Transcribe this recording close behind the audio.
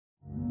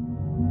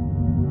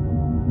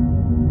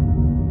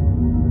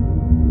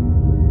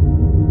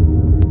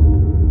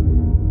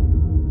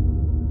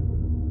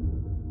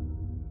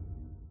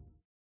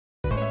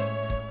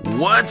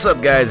What's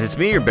up, guys? It's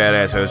me, your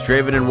badass host,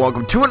 Draven, and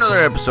welcome to another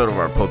episode of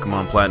our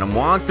Pokemon Platinum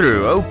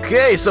walkthrough.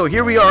 Okay, so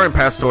here we are in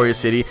Pastoria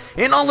City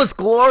in all its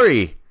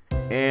glory.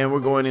 And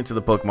we're going into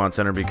the Pokemon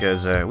Center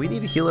because we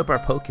need to heal up our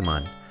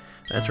Pokemon.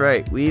 That's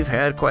right, we've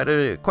had quite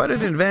an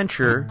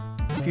adventure.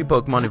 A few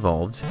Pokemon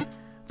evolved.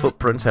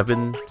 Footprints have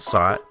been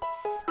sought.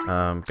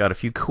 Got a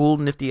few cool,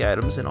 nifty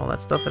items and all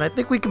that stuff. And I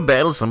think we can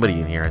battle somebody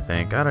in here, I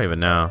think. I don't even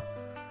know.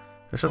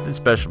 There's something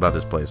special about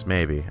this place,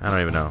 maybe. I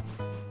don't even know.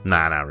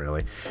 Nah, not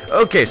really.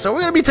 Okay, so we're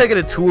going to be taking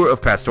a tour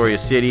of Pastoria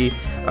City.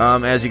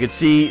 As you can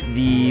see,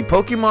 the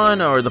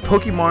Pokemon, or the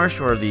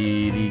Pokemarsh, or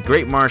the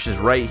Great Marsh is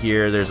right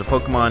here. There's a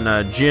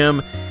Pokemon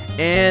gym.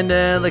 And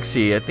let's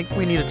see, I think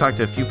we need to talk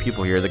to a few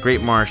people here. The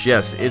Great Marsh,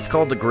 yes, it's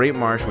called the Great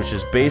Marsh, which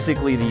is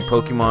basically the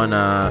Pokemon,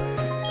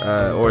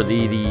 or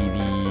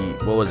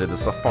what was it, the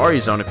Safari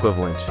Zone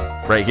equivalent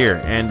right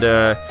here. And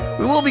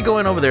we will be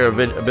going over there a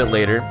bit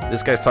later.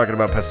 This guy's talking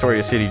about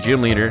Pastoria City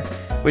Gym Leader,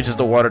 which is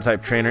the water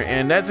type trainer,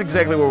 and that's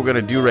exactly what we're going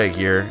to do right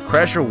here.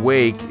 Crasher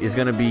Wake is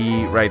going to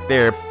be right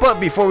there, but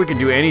before we can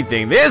do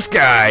anything, this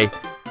guy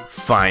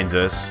finds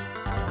us.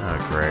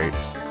 Oh, great.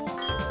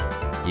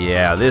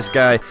 Yeah, this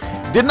guy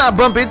did not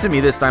bump into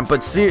me this time,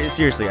 but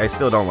seriously, I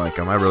still don't like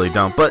him. I really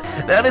don't. But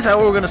that is how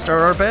we're going to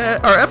start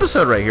our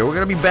episode right here. We're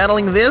going to be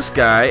battling this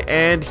guy,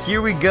 and here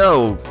we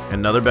go.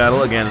 Another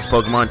battle against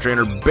Pokemon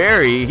trainer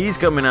Barry. He's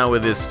coming out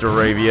with his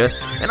Staravia,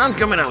 and I'm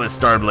coming out with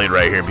Starblade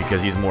right here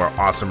because he's more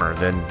awesomer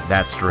than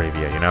that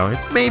Staravia, you know?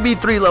 It's maybe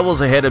 3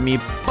 levels ahead of me,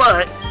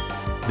 but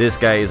this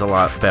guy is a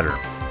lot better.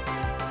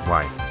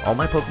 Why? All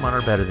my Pokemon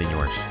are better than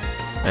yours.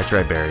 That's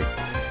right, Barry.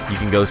 You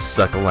can go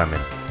suck a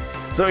lemon.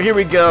 So here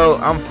we go,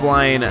 I'm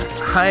flying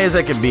high as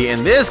I can be,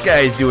 and this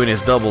guy's doing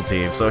his double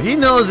team. So he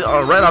knows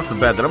right off the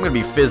bat that I'm going to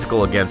be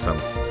physical against him.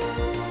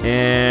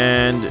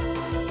 And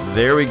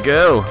there we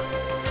go.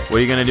 What are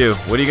you going to do?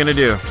 What are you going to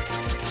do?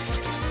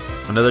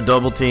 Another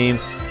double team.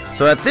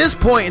 So at this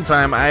point in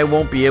time, I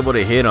won't be able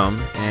to hit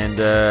him. And,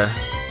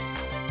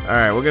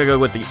 alright, we're going to go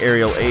with the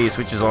Aerial Ace,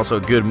 which is also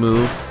a good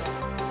move.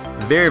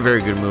 Very,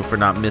 very good move for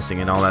not missing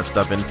and all that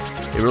stuff. And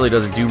it really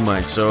doesn't do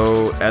much.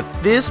 So at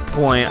this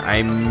point,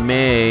 I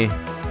may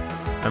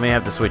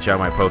have to switch out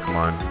my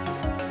Pokemon.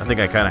 I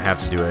think I kind of have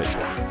to do it.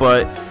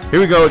 But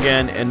here we go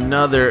again,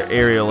 another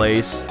Aerial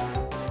Ace,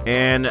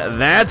 and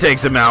that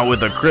takes him out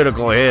with a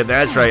critical hit.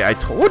 That's right. I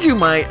told you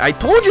my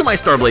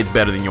Starblade's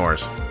better than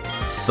yours.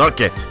 Suck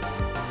it.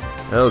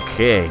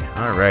 Okay.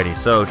 Alrighty.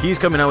 So he's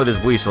coming out with his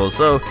Weasel.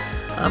 So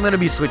I'm gonna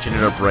be switching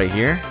it up right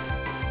here.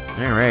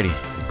 Alrighty.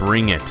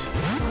 Bring it.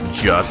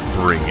 Just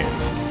bring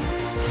it.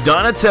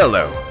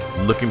 Donatello,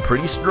 looking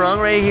pretty strong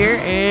right here,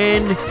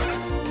 and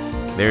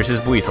there's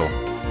his Weasel,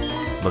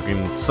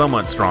 looking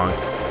somewhat strong.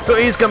 So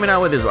he's coming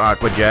out with his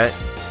Aqua Jet.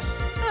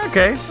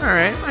 Okay,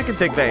 alright, I can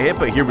take that hit,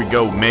 but here we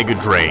go, Mega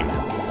Drain.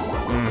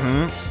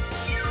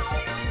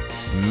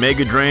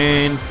 Mega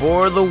Drain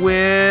for the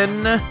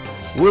win.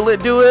 Will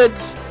it do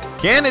it?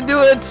 Can it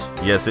do it?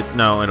 Yes,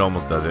 no, it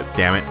almost does it,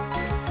 damn it.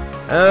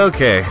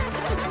 Okay.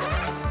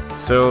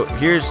 So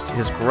here's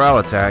his Growl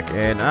attack,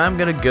 and I'm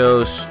gonna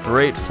go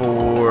straight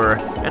for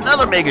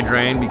another Mega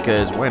Drain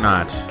because why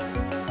not?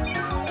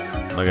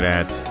 Look at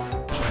that.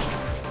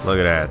 Look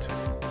at that.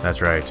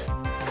 That's right.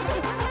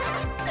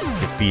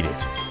 Defeat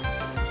it.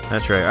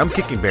 That's right. I'm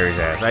kicking Barry's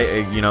ass.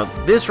 You know,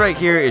 this right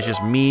here is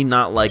just me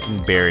not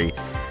liking Barry.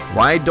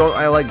 Why don't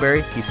I like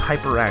Barry? He's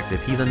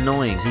hyperactive. He's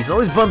annoying. He's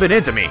always bumping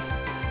into me.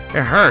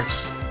 It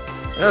hurts.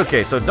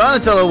 Okay, so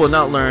Donatello will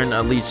not learn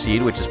a Leech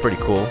Seed, which is pretty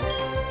cool.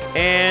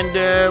 And,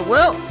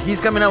 well,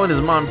 he's coming out with his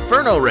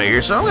Monferno right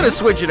here, so I'm going to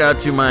switch it out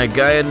to my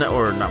Gaia,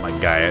 or not my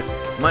Gaia,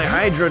 my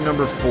Hydra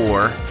number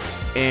 4,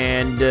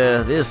 and,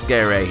 this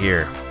guy right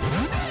here.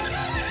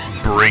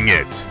 Bring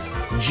it.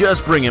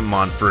 Just bring it,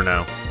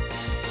 Monferno.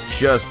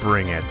 Just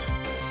bring it.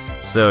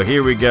 So,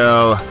 here we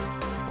go.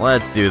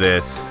 Let's do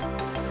this.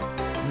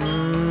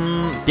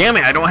 Damn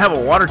it, I don't have a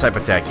water type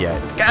attack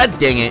yet. God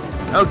dang it.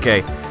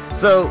 Okay.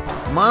 So,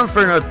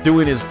 Monferno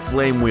doing his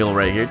Flame Wheel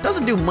right here.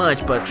 Doesn't do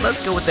much, but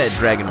let's go with that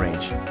Dragon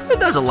Rage. It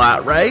does a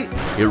lot, right?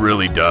 It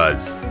really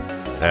does.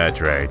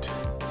 That's right.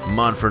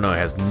 Monferno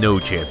has no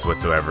chance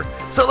whatsoever.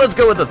 So let's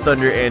go with the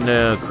Thunder, and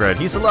crud.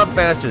 He's a lot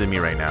faster than me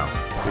right now,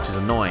 which is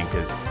annoying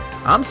because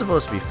I'm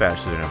supposed to be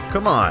faster than him.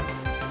 Come on.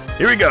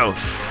 Here we go.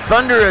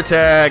 Thunder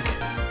attack.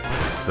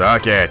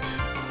 Suck it.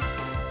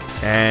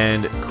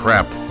 And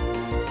crap.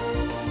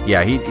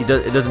 Yeah, it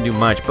doesn't do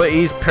much, but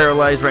he's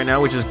paralyzed right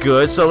now, which is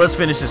good. So let's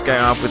finish this guy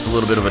off with a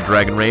little bit of a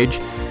Dragon Rage.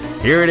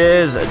 Here it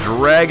is, a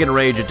Dragon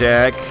Rage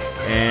attack,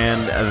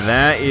 and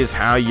that is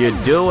how you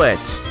do it.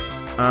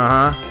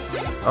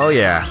 Oh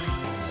yeah.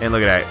 And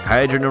look at that,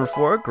 Hydra number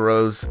 4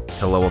 grows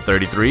to level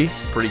 33.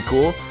 Pretty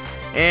cool.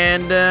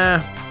 And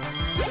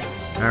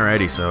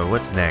alrighty, so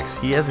what's next?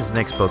 He has his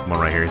next Pokemon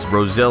right here. It's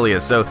Roselia,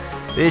 so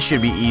this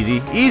should be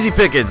easy. Easy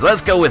pickings.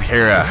 Let's go with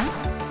Hera.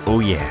 Oh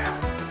yeah.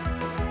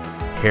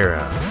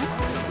 Hera,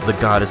 the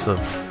goddess of,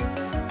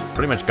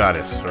 pretty much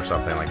goddess or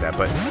something like that,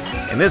 but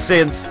in this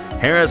sense,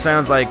 Hera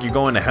sounds like you're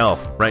going to hell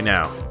right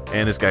now.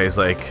 And this guy is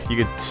like, you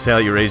could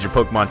tell you raise your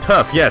Pokemon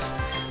tough. Yes,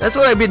 That's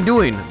what I've been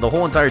doing the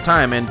whole entire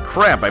time, and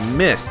crap, I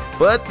missed.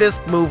 But this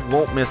move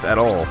won't miss at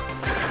all.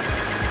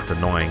 It's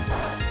annoying.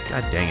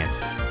 God dang it.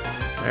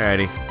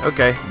 Alrighty.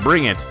 Okay,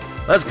 bring it.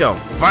 Let's go.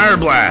 Fire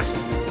Blast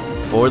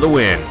for the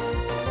win.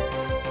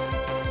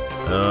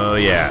 Oh,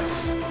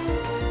 yes.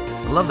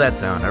 I love that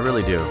sound. I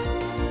really do.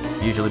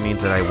 Usually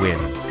means that I win.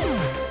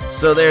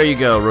 So there you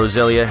go.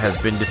 Roselia has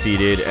been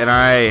defeated, and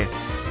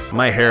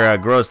my Hera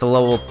grows to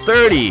level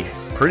 30.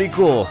 Pretty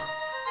cool.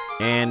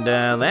 And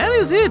that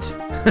is it.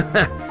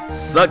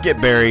 Suck it,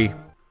 Barry.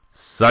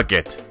 Suck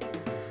it.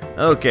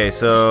 Okay,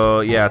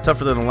 so yeah,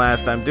 tougher than the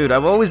last time. Dude,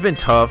 I've always been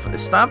tough.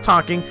 Stop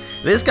talking.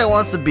 This guy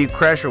wants to be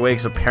Crasher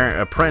Wake's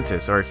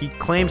apprentice, or he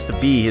claims to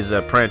be his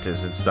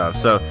apprentice and stuff.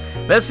 So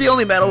that's the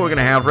only battle we're going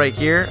to have right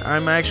here.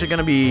 I'm actually going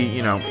to be,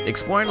 you know,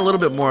 exploring a little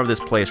bit more of this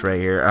place right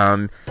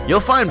here. You'll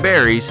find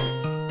berries.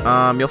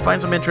 You'll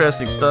find some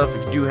interesting stuff.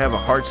 If you do have a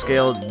heart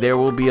scale, there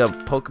will be a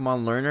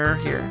Pokemon learner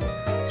here.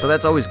 So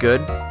that's always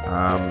good.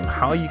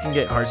 How you can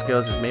get heart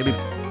scales is maybe,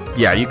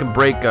 yeah, you can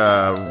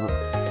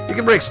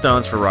break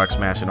stones for rock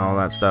smash and all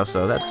that stuff.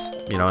 So that's,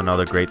 you know,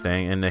 another great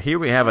thing. And here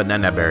we have a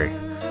Nanab berry.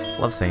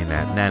 Love saying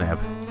that, Nanab.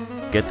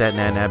 Get that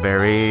Nanab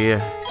berry.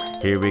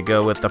 Here we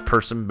go with the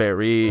person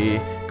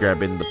berry.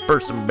 Grabbing the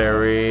person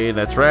berry.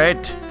 That's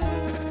right.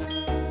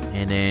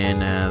 And then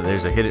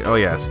there's a hidden. Oh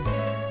yes.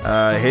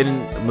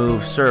 Hidden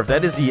move Surf.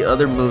 That is the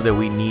other move that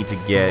we need to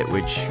get,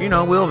 which, you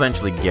know, we'll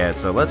eventually get.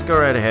 So let's go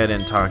right ahead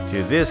and talk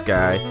to this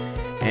guy.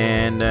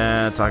 And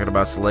talking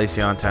about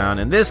Salacion Town.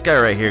 And this guy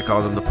right here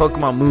calls him the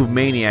Pokemon Move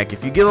Maniac.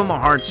 If you give him a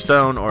Heart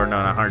Stone, or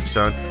no, not Heart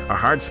Stone, a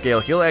Heart Scale,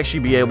 he'll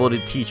actually be able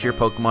to teach your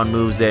Pokemon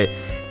moves that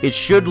it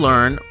should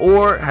learn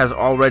or has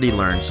already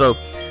learned. So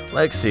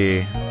let's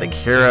see. I think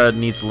Hera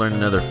needs to learn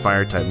another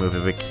Fire type move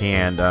if it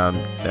can.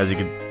 As you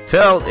can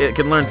tell, it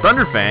can learn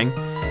Thunderfang.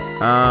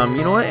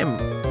 You know what?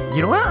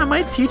 You know what? I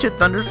might teach it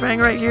Thunderfang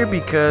right here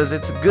because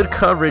it's good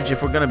coverage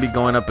if we're going to be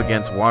going up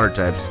against water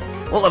types.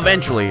 Well,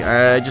 eventually.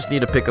 I just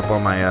need to pick up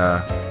on my,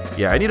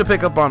 yeah, I need to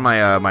pick up on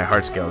my, my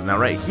heart scales. Now,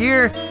 right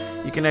here,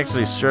 you can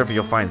actually surf and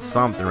you'll find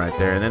something right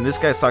there. And then this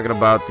guy's talking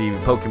about the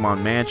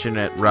Pokemon Mansion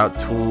at Route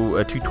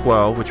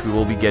 212, which we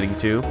will be getting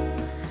to.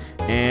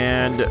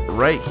 And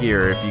right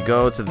here, if you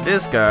go to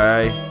this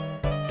guy,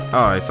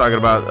 oh, he's talking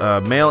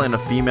about a male and a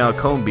female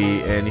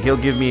Combi, and he'll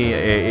give me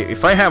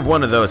if I have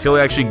one of those, he'll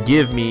actually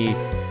give me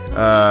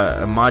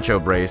a Macho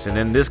Brace. And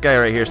then this guy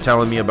right here is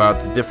telling me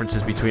about the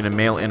differences between a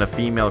male and a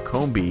female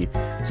Combi,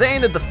 saying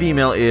that the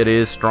female, it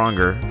is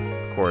stronger.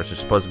 Of course, it's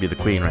supposed to be the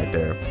queen right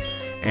there.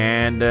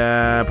 And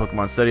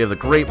Pokemon Study of the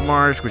Great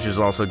Marsh, which is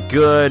also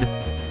good.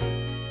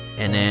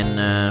 And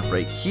then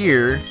right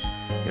here,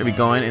 gonna be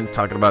going and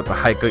talking about the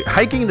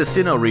hiking the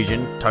Sinnoh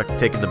region,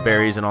 taking the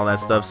berries and all that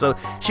stuff. So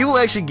she will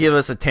actually give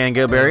us a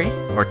Tanga berry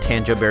or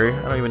Tanja berry.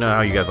 I don't even know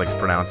how you guys like to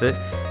pronounce it.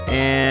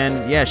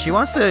 And yeah, she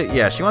wants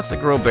to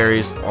grow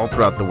berries all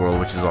throughout the world,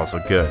 which is also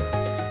good.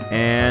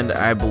 And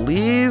I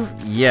believe,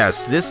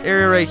 yes, this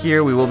area right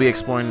here we will be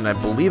exploring, I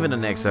believe, in the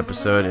next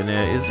episode. And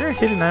is there a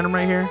hidden item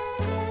right here?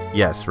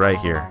 Yes, right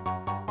here.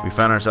 We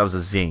found ourselves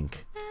a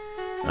Zinc.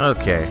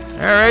 Okay,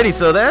 alrighty,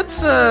 so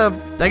that's,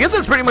 I guess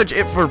that's pretty much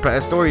it for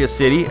Pastoria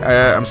City.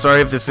 I'm sorry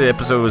if this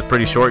episode was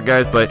pretty short,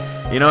 guys, but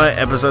you know what,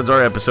 episodes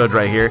are episodes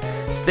right here.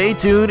 Stay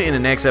tuned in the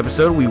next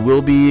episode. We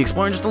will be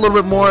exploring just a little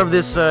bit more of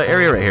this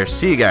area right here.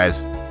 See you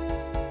guys.